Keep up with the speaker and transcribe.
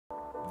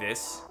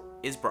This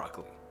is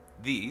broccoli.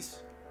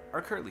 These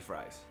are curly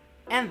fries.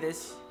 And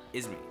this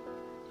is me.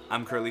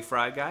 I'm Curly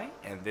Fry Guy,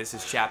 and this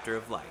is Chapter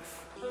of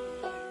Life.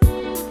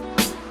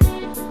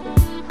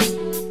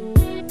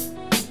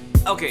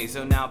 Okay,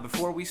 so now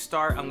before we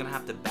start, I'm gonna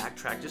have to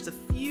backtrack just a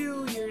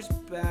few years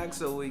back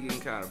so we can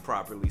kind of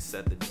properly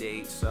set the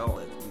date. So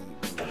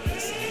let's bring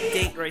this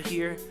date right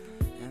here,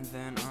 and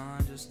then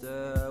on just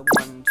 1,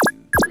 2,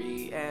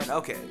 3, and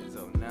okay.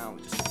 So now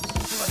we just put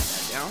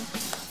that down.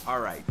 All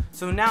right.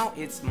 So now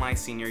it's my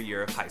senior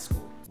year of high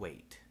school.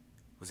 Wait,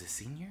 was it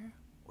senior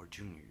or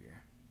junior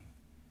year?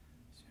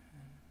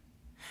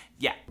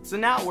 Yeah. So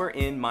now we're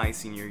in my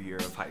senior year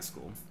of high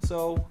school.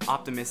 So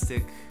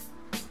optimistic.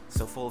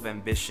 So full of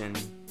ambition,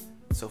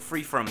 so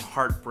free from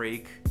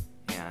heartbreak,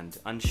 and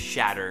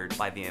unshattered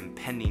by the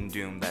impending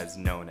doom that is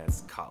known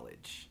as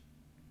college.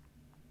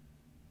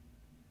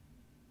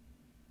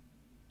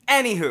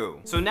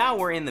 Anywho, so now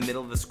we're in the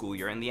middle of the school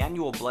year and the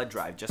annual blood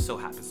drive just so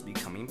happens to be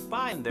coming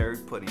by, and they're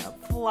putting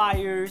up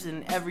flyers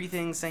and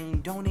everything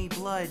saying donate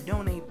blood,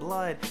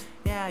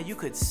 yeah, you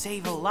could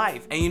save a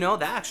life. And you know,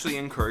 that actually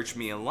encouraged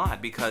me a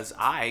lot because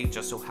I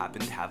just so happen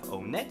to have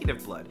O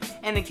negative blood.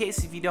 And in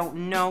case if you don't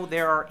know,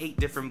 there are 8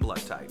 different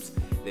blood types.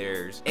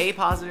 There's A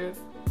positive,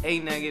 A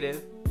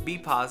negative, B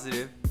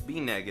positive,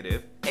 B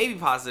negative, AB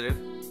positive,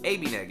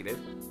 AB negative,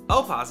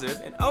 O positive,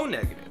 and O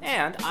negative.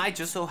 And I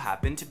just so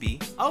happen to be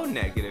O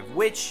negative,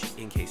 which,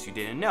 in case you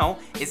didn't know,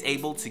 is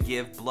able to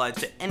give blood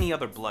to any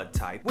other blood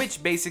type,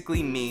 which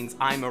basically means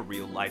I'm a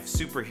real life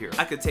superhero.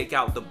 I could take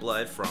out the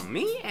blood from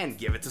me and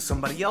give it to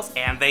somebody else,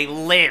 and they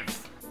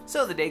live.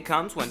 So the day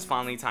comes when it's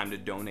finally time to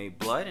donate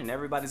blood and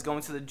everybody's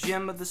going to the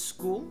gym of the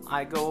school.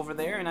 I go over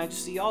there and I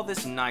just see all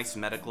this nice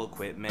medical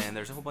equipment.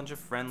 There's a whole bunch of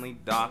friendly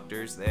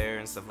doctors there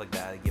and stuff like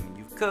that, giving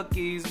you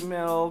cookies,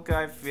 milk.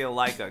 I feel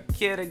like a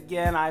kid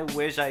again. I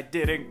wish I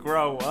didn't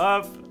grow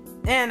up.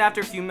 And after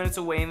a few minutes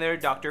away in there,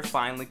 doctor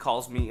finally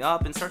calls me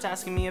up and starts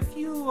asking me a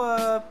few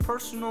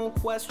personal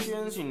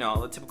questions. You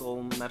know, the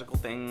typical medical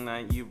thing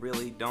that you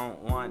really don't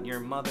want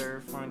your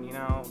mother finding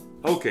out.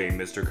 Okay,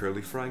 Mr.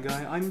 Curly Fry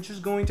Guy, I'm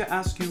just going to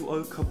ask you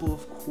a couple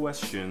of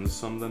questions.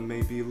 Some of them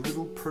may be a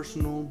little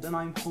personal, then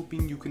I'm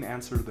hoping you can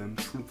answer them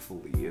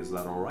truthfully. Is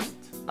that alright?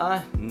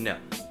 No.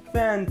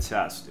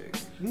 Fantastic.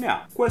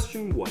 Now,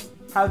 question 1.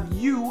 Have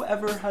you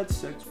ever had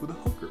sex with a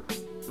hooker?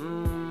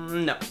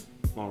 No.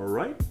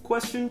 Alright.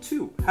 Question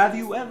 2. Have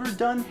you ever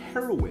done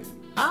heroin?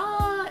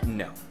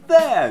 No.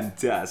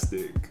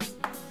 Fantastic.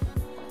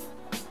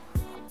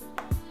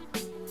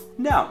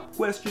 Now,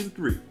 question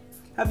 3.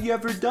 Have you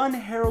ever done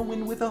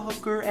heroin with a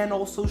hooker and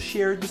also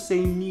shared the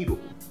same needle?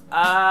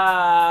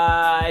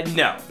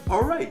 No.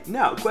 Alright,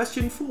 now,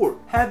 question 4.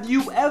 Have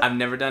you ever... I've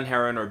never done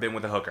heroin or been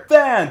with a hooker.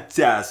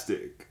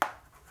 Fantastic.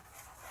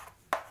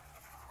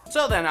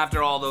 So then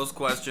after all those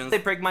questions, they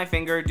prick my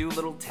finger, do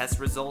little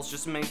test results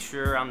just to make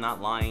sure I'm not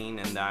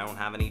lying and I don't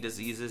have any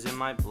diseases in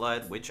my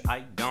blood, which I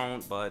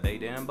don't, but they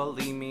didn't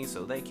believe me,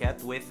 so they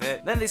kept with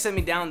it. Then they sent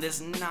me down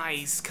this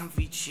nice,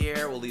 comfy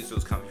chair. Well, at least it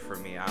was comfy for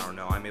me. I don't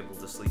know. I'm able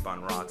to sleep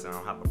on rocks and I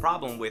don't have a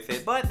problem with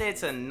it, but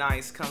it's a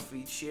nice,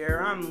 comfy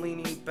chair. I'm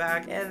leaning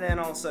back, and then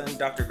all of a sudden,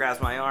 doctor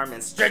grabs my arm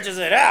and stretches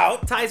it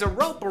out, ties a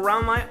rope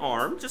around my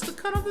arm just to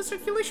cut off the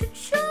circulation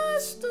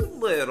just a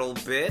little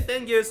bit,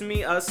 then gives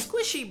me a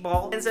squishy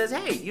ball and says,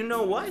 hey, you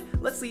know what?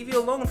 Let's leave you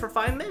alone for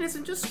 5 minutes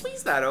and just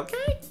squeeze that,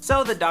 okay?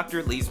 So the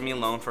doctor leaves me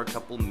alone for a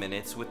couple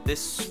minutes with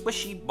this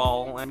squishy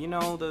ball, and you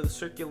know, the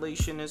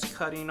circulation is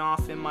cutting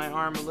off in my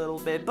arm a little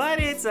bit, but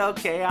it's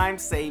okay, I'm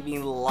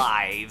saving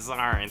lives,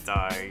 aren't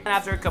I? And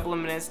after a couple of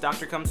minutes,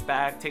 doctor comes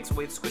back, takes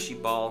away the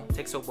squishy ball,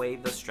 takes away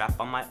the strap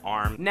on my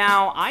arm.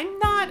 Now, I'm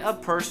not a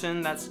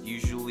person that's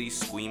usually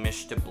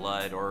squeamish to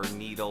blood or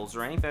needles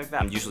or anything like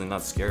that. I'm usually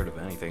not scared of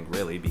anything,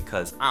 really,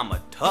 because I'm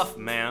a tough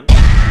man.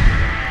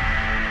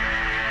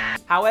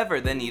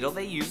 However, the needle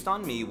they used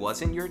on me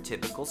wasn't your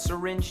typical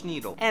syringe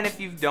needle. And if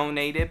you've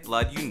donated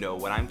blood, you know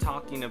what I'm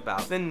talking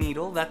about. The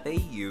needle that they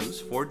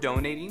use for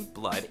donating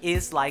blood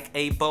is like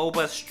a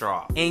boba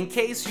straw. In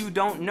case you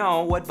don't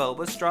know what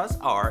boba straws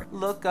are,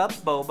 look up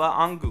boba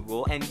on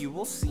Google and you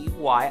will see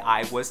why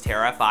I was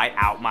terrified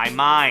out my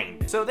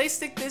mind. So they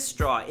stick this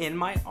straw in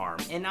my arm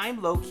and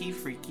I'm low-key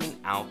freaking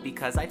out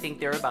because I think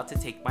they're about to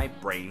take my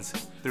brains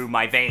through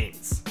my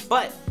veins.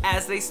 But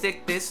as they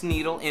stick this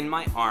needle in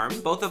my arm,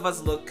 both of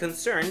us look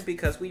concerned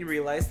because we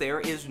realize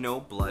there is no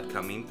blood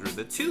coming through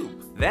the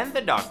tube. Then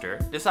the doctor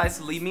decides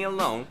to leave me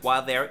alone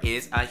while there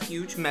is a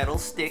huge metal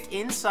stick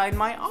inside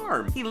my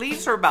arm. He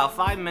leaves for about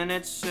 5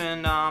 minutes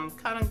and I'm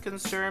kind of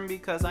concerned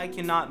because I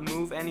cannot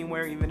move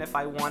anywhere even if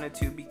I wanted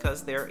to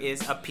because there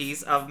is a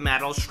piece of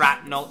metal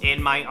shrapnel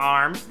in my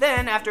arm.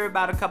 Then after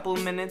about a couple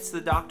of minutes, the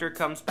doctor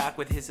comes back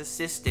with his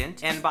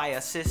assistant, and by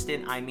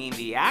assistant I mean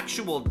the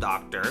actual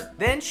doctor.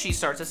 Then she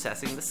starts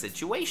assessing the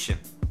situation.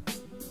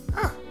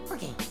 Oh,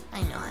 okay,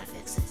 I know how to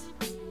fix this.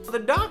 The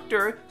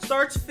doctor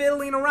starts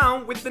fiddling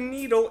around with the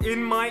needle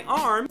in my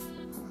arm,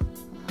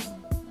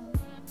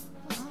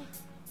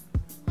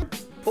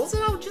 pulls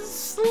it out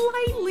just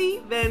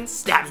slightly, then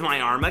stabs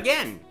my arm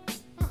again.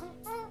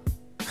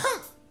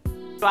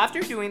 So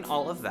after doing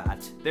all of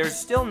that, there's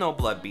still no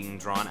blood being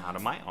drawn out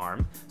of my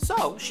arm,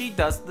 so she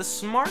does the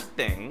smart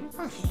thing.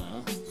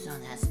 Okay, so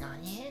that's not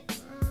it.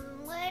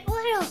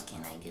 What else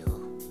can I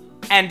do?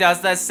 And does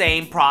the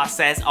same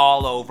process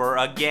all over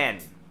again.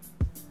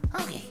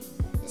 Okay,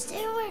 this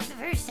didn't work the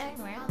first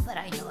time around, but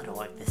I know it'll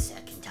work the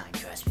second time.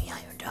 Trust me,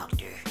 I'm a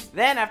doctor.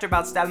 Then after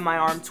about stabbing my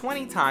arm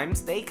 20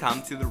 times, they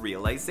come to the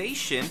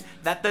realization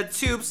that the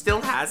tube still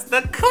has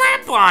the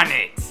clamp on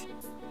it.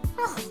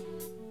 Oh,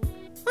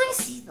 I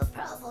see the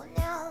problem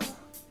now.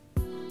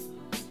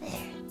 There.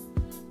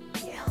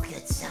 You're all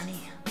good, Sonny.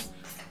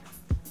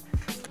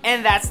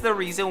 And that's the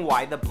reason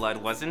why the blood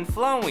wasn't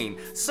flowing.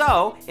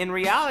 So, in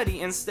reality,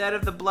 instead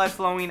of the blood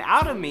flowing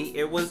out of me,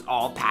 it was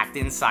all packed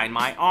inside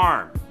my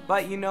arm.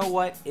 But you know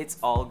what? It's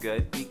all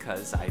good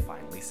because I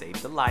finally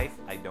saved a life.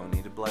 I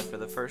donated blood for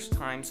the first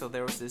time, so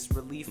there was this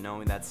relief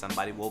knowing that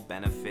somebody will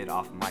benefit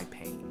off my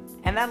pain.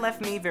 And that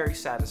left me very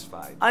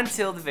satisfied.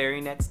 Until the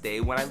very next day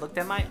when I looked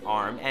at my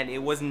arm and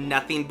it was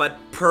nothing but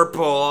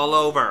purple all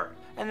over.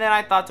 And then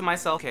I thought to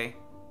myself,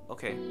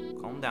 okay,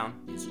 calm down.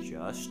 It's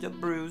just a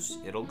bruise.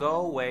 It'll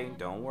go away.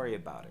 Don't worry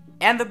about it.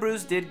 And the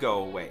bruise did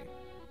go away.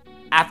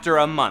 After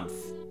a month.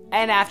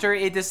 And after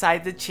it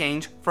decided to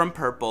change from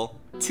purple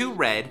to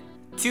red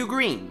to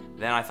green.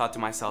 Then I thought to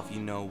myself,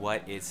 you know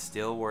what? It's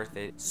still worth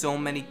it. So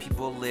many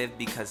people live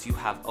because you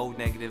have O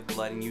negative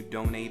blood and you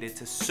donate it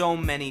to so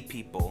many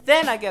people.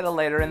 Then I get a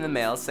letter in the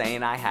mail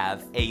saying I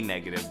have A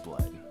negative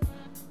blood.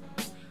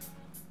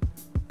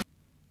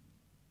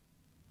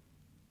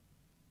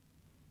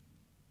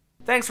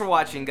 Thanks for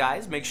watching,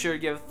 guys. Make sure to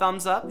give a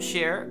thumbs up,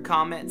 share,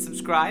 comment,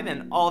 subscribe,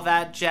 and all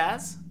that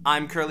jazz.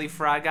 I'm Curly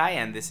Fry Guy,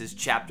 and this is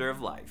Chapter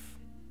of Life.